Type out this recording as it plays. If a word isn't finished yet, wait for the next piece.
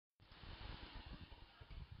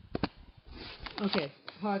Okay,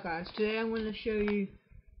 hi guys, today I'm going to show you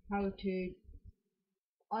how to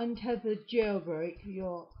untethered jailbreak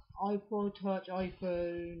your iPod Touch,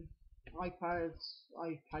 iPhone, iPads,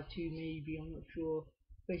 iPad 2 maybe, I'm not sure.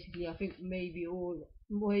 Basically I think maybe all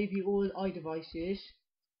iDevices.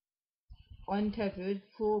 Untethered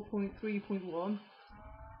 4.3.1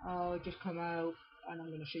 just come out and I'm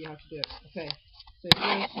going to show you how to do it. Okay, so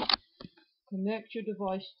first connect your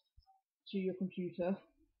device to your computer.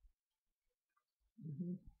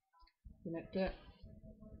 Connect it.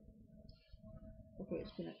 Okay,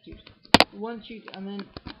 it's connected. Once you and then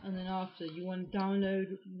after you want to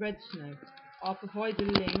download Redsnow. I'll provide a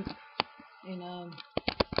link in I'll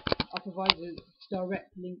provide a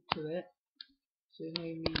direct link to it. So no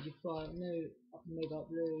media file, no mega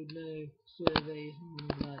upload, no survey,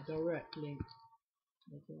 direct link.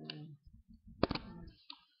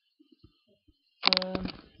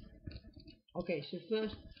 Okay, so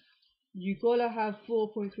first you gotta have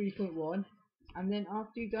 4.3.1, and then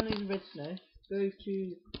after you've downloaded Redsnow, go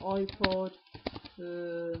to Ipod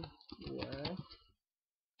firmware,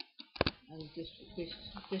 and this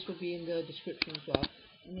will be in the description as well.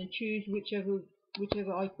 And then choose whichever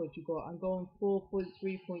iPod you got, and go on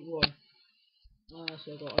 4.3.1. So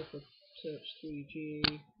I got iPod Touch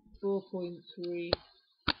 3G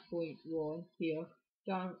 4.3.1 here.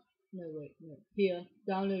 Here,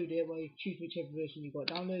 download it. Well, you choose whichever version you got.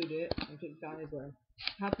 Download it and click the download button.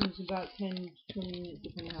 Happens about 10 to 20 minutes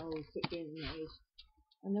depending how quick the internet is.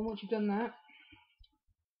 And then once you've done that,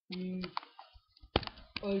 you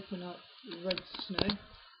open up Redsnow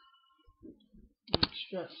and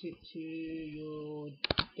extract it to your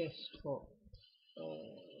desktop.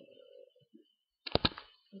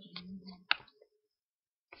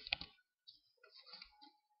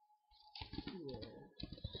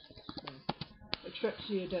 Extract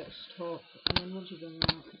to your desktop, and then once you've done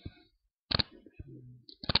that,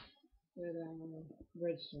 go down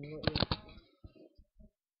Redsnow right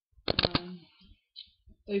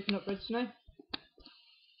here. Open up Redsnow.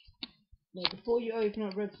 Now, before you open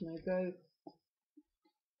up Redsnow, go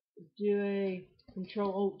do a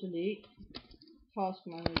Control-Alt-Delete Task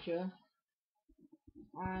Manager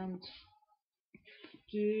and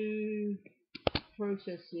do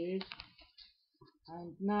Processes,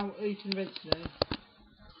 and now open Redsnow.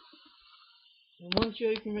 And once you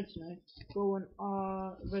open Redsnow, go on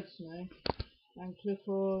Redsnow and click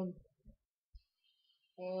on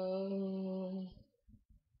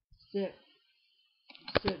set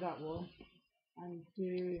that one and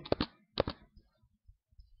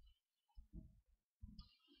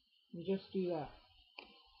just do that.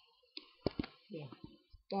 Yeah,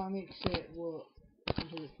 that makes it work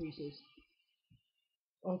until it freezes.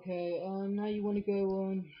 Okay, now you want to go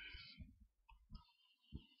on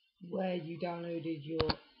where you downloaded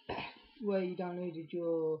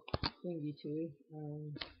your thingy to.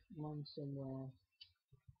 Mine somewhere.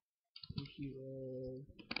 Computer.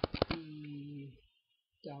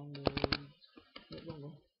 Download. Wrong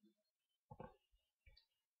one.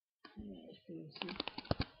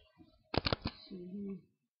 See.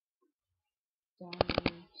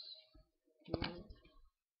 Downloads.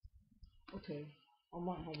 Okay, I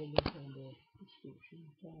might have a link on the description.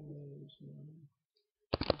 Downloads.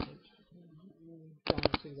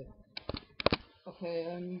 Okay,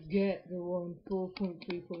 get the one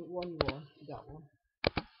 4.3.11. That one.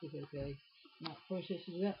 Click OK. Now processes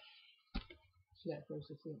it. Select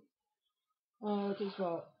processing. It takes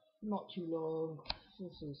about not too long.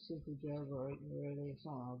 This is simple jailbreak really. It's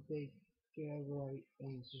not a big jailbreak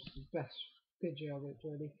thing. It's just the best good jailbreak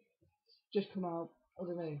really. Just come out. I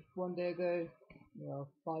don't know. One day ago. Well,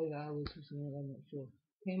 5 hours or something. I'm not sure.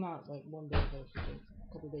 Came out like one day ago. A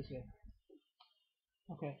couple of days ago.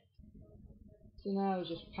 Okay. So now it's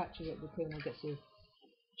just patching up the kernel, gets the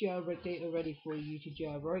jailbreak data ready for you to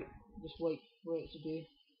jailbreak. Just wait for it to do.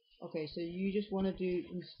 Okay, so you just want to do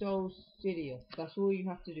install cydia. That's all you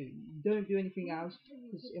have to do. You don't do anything else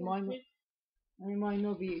because it might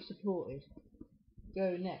not be supported.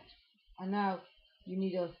 Go next. And now you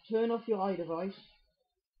need to turn off your iDevice.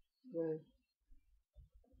 So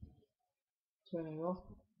turn it off.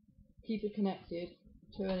 Keep it connected.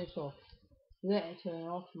 Turn it off. Let it turn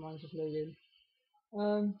off. Mine's just loading.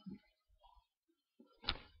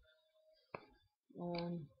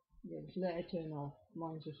 Yeah, just let it turn off.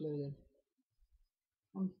 Mine's just loading.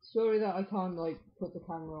 I'm sorry that I can't like put the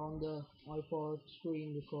camera on the iPod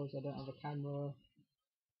screen because I don't have a camera.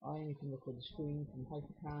 I only can record the screen from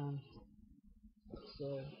Hypercam,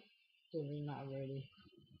 so it doesn't really matter really.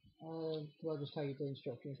 I'll just tell you the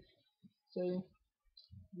instructions. So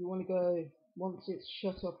you want to go, once it's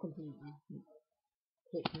shut off completely,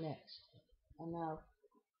 click next, And now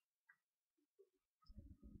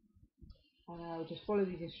just follow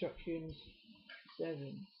these instructions.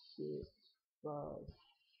 7, 6, 5,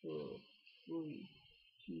 4, 3,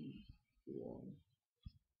 2, 1.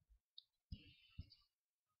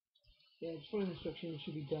 Yeah, just follow the instructions.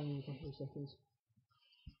 Should be done in a couple of seconds.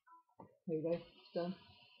 There we go, it's done.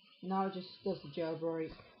 Now it just does the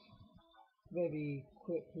jailbreak very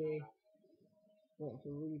quickly. Wait for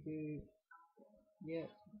reboot. Yep.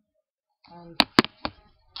 And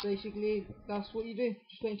basically that's what you do.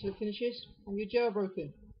 Just wait until it finishes and you're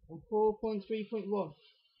jailbroken on 4.3.1.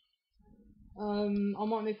 I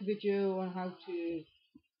might make a video on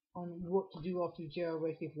what to do after you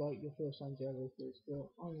jailbreak if like your first time jailbreakers,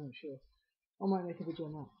 but I'm not sure. I might make a video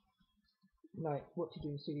on that, like what to do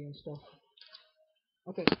in cydia and stuff.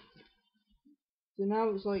 Okay, so now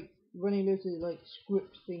it's like running little like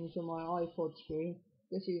script things on my iPod screen.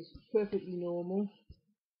 This is perfectly normal,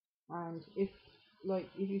 and if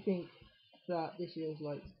you think that this is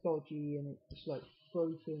like dodgy and it's like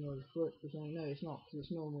broken or broke or something, no, it's not, because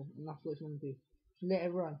it's normal, and that's what it's going to do. Just let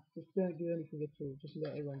it run. Just don't do anything at all. Just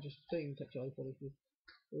let it run. Just don't even touch your iPod if you're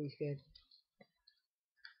really scared.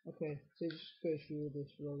 Okay, so just go through all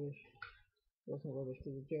this rubbish. Well, it's not rubbish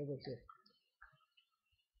because the jailbreaks it.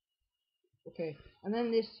 Okay, and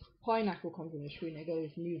then this pineapple comes on the screen. It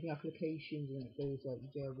goes moving applications and it goes like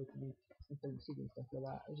jailbreaking and cydia and stuff like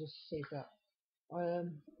that. I'll just save that.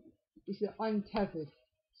 It's untethered,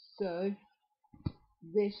 so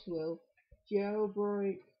this will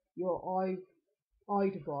jailbreak your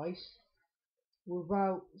idevice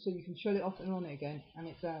without, so you can shut it off and on it again, and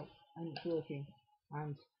it's out and it's working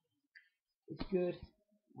and it's good,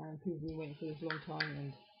 and people have been waiting for this a long time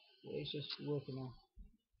and it's just working now.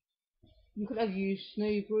 You could have used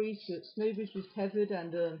snowbreeze, but snowbreeze was tethered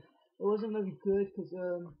and it wasn't very good because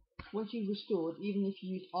once you've restored, even if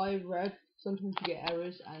you use iRev, sometimes you get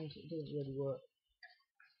errors and it doesn't really work.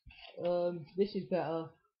 This is better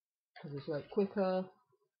because it's like quicker,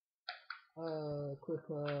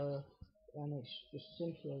 and it's just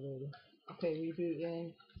simpler really. Okay,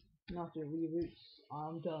 rebooting. And after it reboots,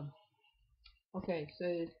 I'm done. Okay,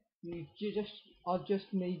 so I've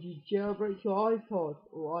just made you jailbreak your iPod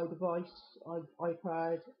or iDevice,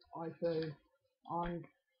 iPad, iPhone, and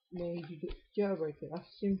made you jailbreak it.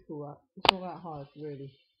 That's simple. It's not that hard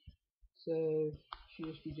really. So should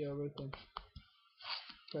just be jailbroken.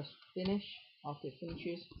 Press finish after it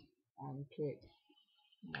finishes and click.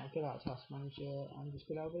 I'll get out of Task Manager and just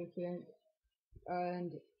get out of everything,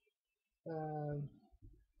 and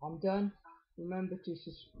I'm done. Remember to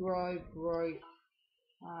subscribe, rate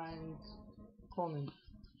and comment.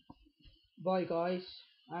 Bye guys,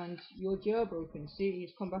 and you're jailbroken. See,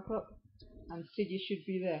 it's come back up and cydia should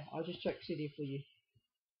be there. I'll just check cydia for you.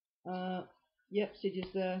 Yep,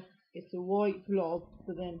 cydia's there. It's a white blob,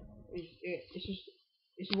 but then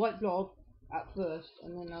it's a white blob at first,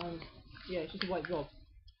 and then yeah, it's just a white blob.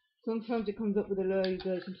 Sometimes it comes up with a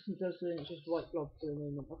logo, sometimes it doesn't, it's just a white blob for the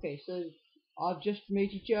moment. Okay, so I've just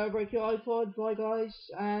made you jailbreak your iPod. Bye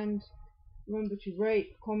guys, and remember to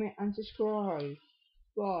rate, comment and subscribe.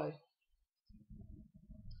 Bye.